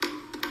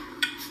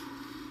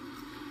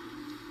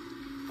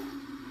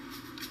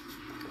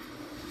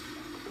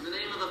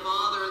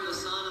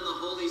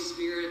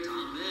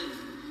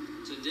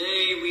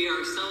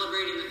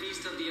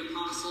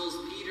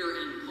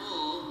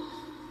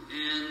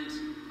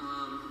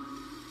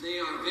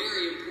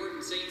very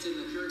important saints in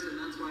the church, and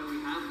that's why we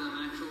have them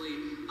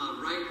actually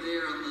right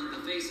there on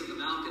the face of the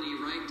balcony,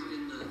 right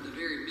in the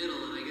very middle.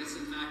 And I guess,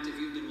 in fact, if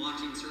you've been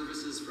watching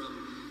services from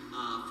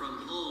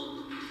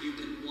home, you've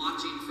been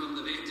watching from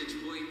the vantage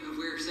point of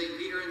where St.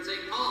 Peter and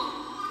St. Paul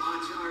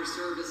watch our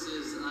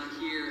services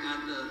here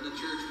at the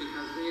church,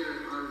 because they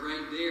are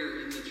right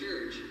there in the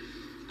church.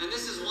 And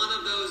this is one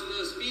of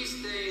those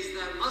feast days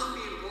that must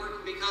be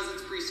important because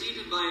it's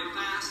preceded by a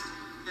fast.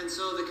 And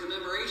so the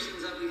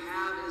commemorations that we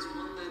have is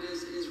one that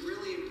is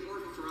really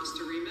important for us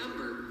to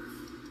remember.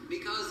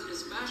 Because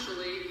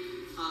especially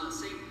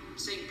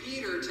St.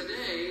 Peter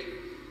today,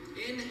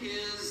 in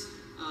his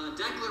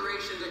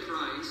declaration to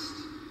Christ,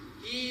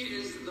 he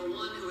is the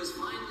one who is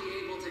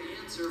finally able to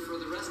answer for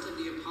the rest of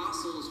the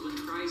apostles when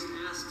Christ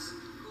asks,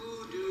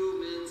 "Who do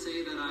men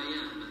say that I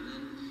am?" And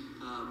then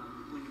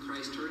when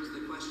Christ turns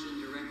the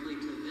question directly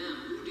to them,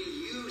 "Who do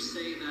you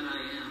say that I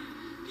am?"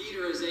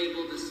 Peter is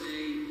able to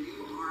say,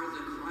 "You are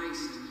the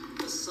Christ,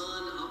 the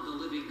Son of the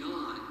living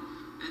God."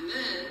 And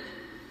then,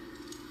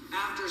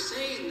 after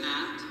saying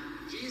that,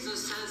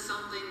 Jesus says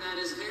something that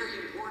is very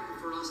important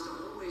for us to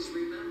always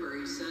remember.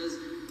 He says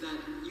that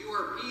you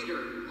are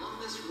Peter, on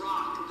this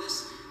rock,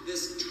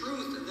 this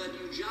truth that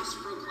you just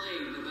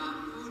proclaimed about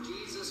who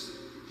Jesus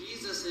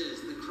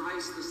is, the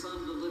Christ, the Son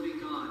of the living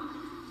God.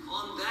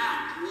 On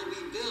that will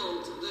be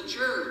built the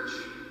church.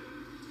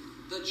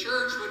 The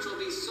church which will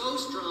be so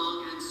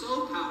strong and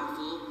so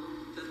powerful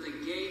that the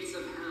gates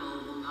of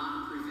hell will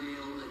not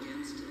prevail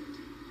against it.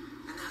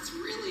 And that's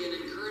really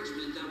an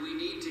encouragement that we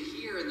need to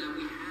hear and that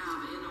we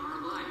have in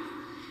our life.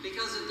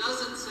 Because it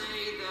doesn't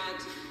say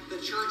that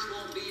the church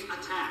won't be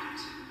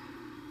attacked.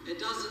 It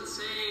doesn't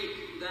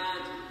say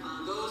that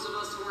those of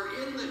us who are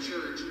in the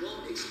church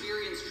won't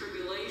experience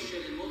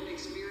tribulation and won't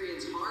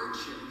experience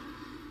hardship.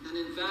 And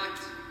in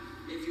fact,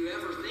 if you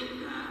ever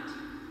think that,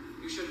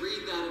 you should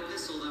read that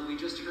epistle that we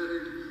just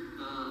heard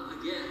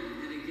again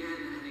and again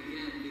and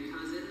again.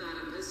 Because in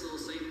that epistle,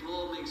 St.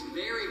 Paul makes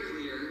very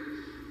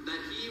clear that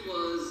he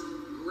was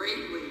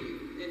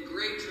in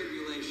great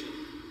tribulation.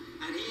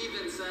 And he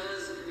even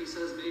says,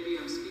 maybe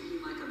I'm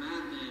speaking like a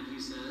madman, he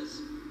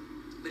says,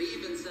 but he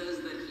even says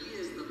that he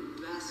is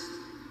the best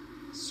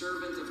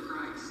servant of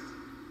Christ.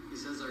 He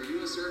says, "Are you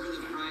a servant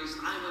of Christ?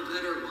 I'm a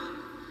better one."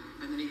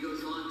 And then he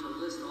goes on to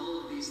list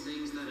all of these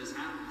things that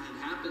had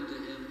happened to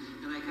him.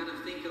 And I kind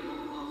of think of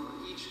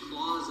each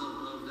clause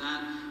of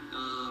that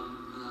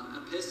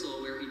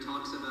epistle where he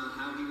talks about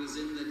how he was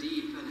in the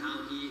deep and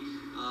how he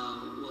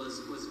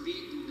was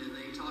beaten. And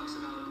then he talks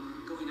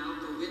about going out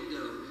the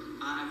window.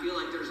 I feel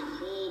like there's a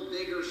whole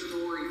bigger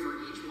story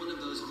for each one of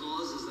those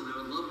clauses, and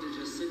I would love to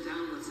just sit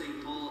down with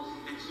St. Paul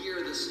and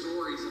hear the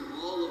stories of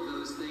all of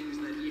those things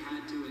that he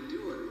had to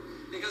endure.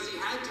 Because he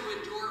had to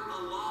endure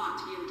a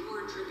lot. He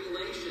endured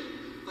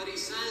tribulation. But he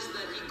says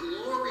that he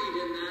gloried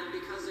in that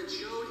because it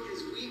showed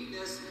his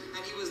weakness,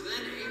 and he was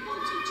then able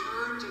to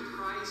turn to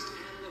Christ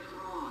and the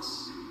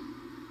cross.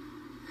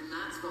 And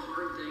that's the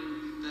hard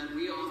thing that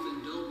we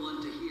often don't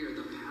want to hear.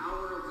 The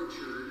power of the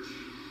church,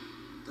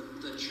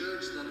 the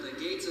church that the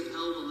gates of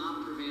hell will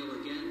not prevail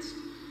against,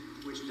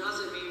 which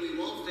doesn't mean we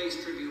won't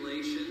face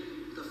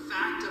tribulation. The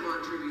fact of our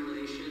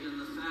tribulation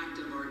and the fact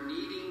of our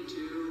needing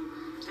to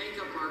take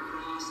up our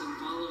cross and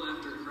follow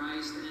after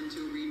Christ and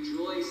to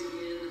rejoice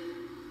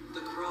in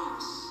the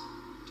cross,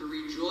 to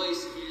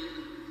rejoice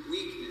in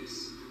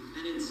weakness.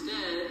 And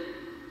instead,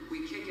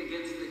 we kick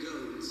against the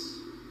goads.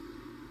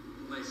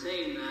 And by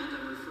saying that,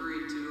 I'm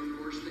referring to, of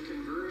course, the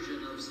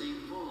conversion of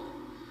St. Paul,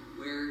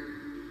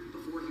 where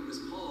before he was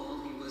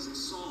Paul, he was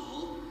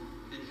Saul,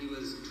 and he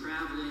was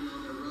traveling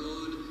on the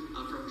road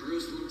from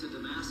Jerusalem to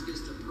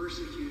Damascus to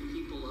persecute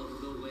people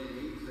of the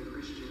way, the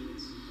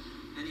Christians.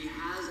 And he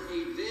has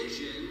a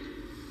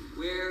vision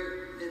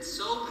where it's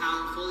so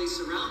powerful, he's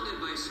surrounded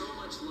by so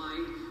much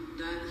light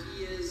that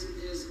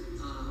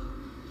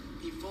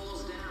he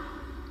falls down.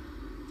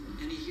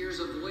 And he hears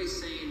a voice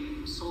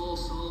saying, "Saul,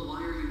 Saul,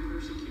 why are you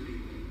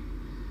persecuting me?"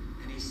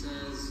 And he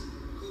says,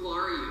 "Who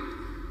are you?"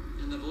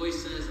 And the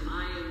voice says,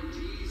 "I am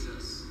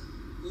Jesus,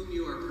 whom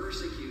you are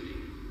persecuting."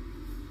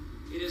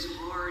 It is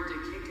hard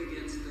to kick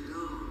against the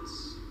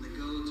goads. The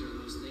goads are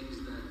those things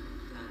that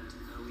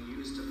we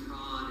use to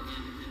prod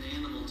an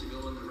animal to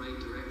go in the right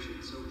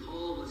direction. So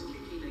Paul was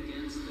kicking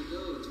against the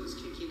goads, was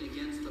kicking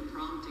against the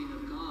prompting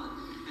of God.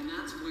 And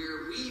that's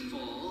where we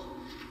fall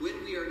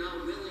when we are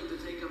not willing to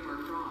take up our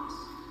cross,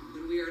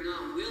 when we are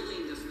not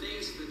willing to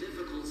face the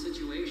difficult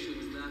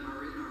situations that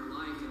are in our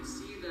life and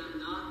see them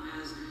not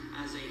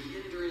as a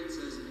hindrance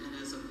and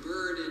as a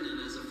burden and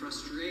as a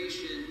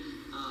frustration.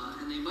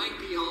 And they might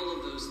be all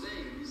of those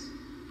things,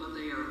 but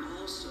they are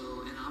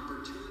also an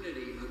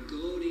opportunity, a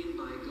goading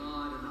by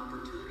God, an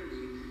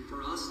opportunity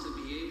for us to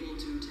be able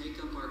to take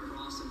up our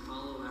cross and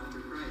follow after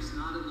Christ.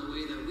 Not in the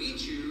way that we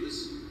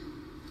choose,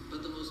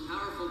 but the most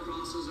powerful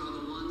crosses are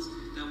the ones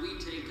that we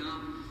take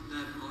up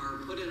that are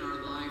put in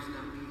our life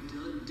that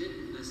we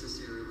didn't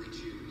necessarily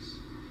choose.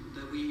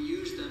 That we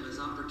use them as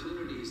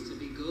opportunities to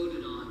be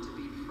goaded on, to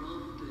be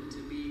prompted,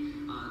 to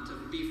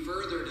be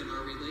furthered in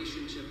our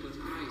relationship with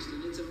Christ.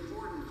 And it's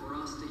important for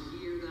us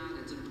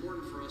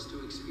us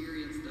to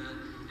experience that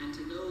and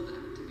to know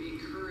that, to be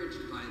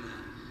encouraged by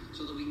that,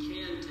 so that we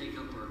can take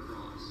up our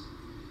cross.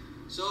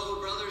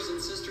 So, brothers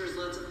and sisters,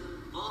 let's,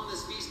 on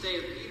this feast day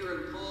of Peter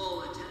and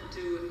Paul, attempt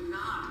to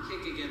not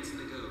kick against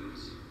the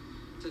goads,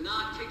 to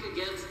not kick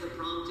against the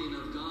prompting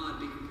of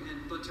God,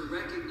 but to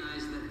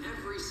recognize that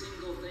every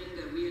single thing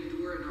that we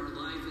endure in our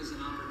life is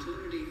an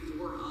opportunity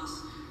for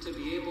us to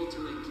be able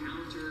to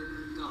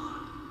encounter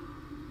God.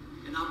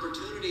 An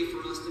opportunity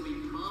for us to be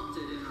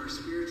prompted in our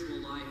spiritual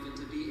life and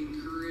to be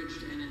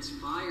encouraged and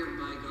inspired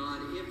by God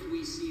if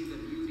we see the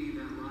beauty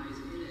that lies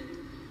in it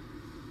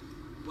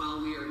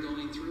while we are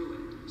going through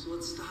it. So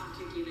let's stop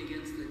kicking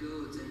against the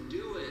goads and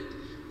do it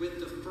with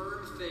the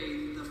firm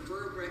faith, the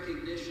firm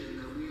recognition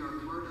that we are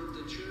part of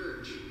the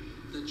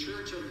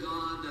church of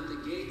God, that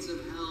the gates of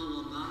hell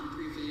will not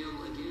prevail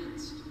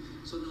against.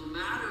 So no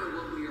matter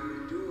what we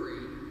are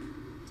enduring,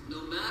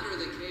 no matter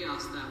the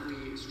chaos that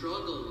we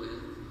struggle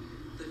with,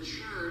 the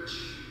church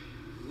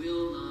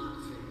will not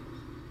fail.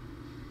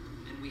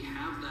 And we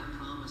have that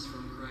promise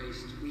from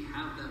Christ. We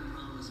have that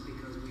promise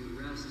because we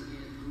rest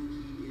in who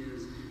he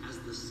is as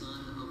the Son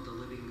of the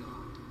living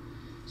God.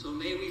 So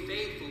may we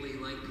faithfully,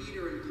 like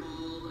Peter and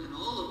Paul and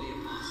all of the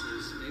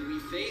apostles, may we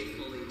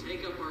faithfully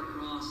take up our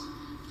cross,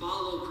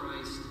 follow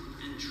Christ,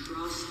 and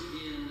trust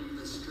in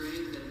the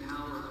strength and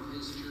power of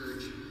his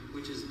church,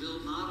 which is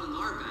built not on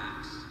our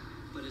backs,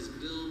 but is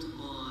built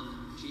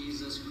on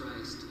Jesus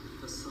Christ,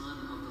 the Son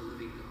of the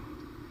living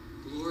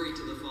God. Glory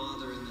to the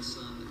Father, and the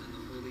Son, and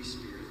the Holy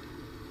Spirit.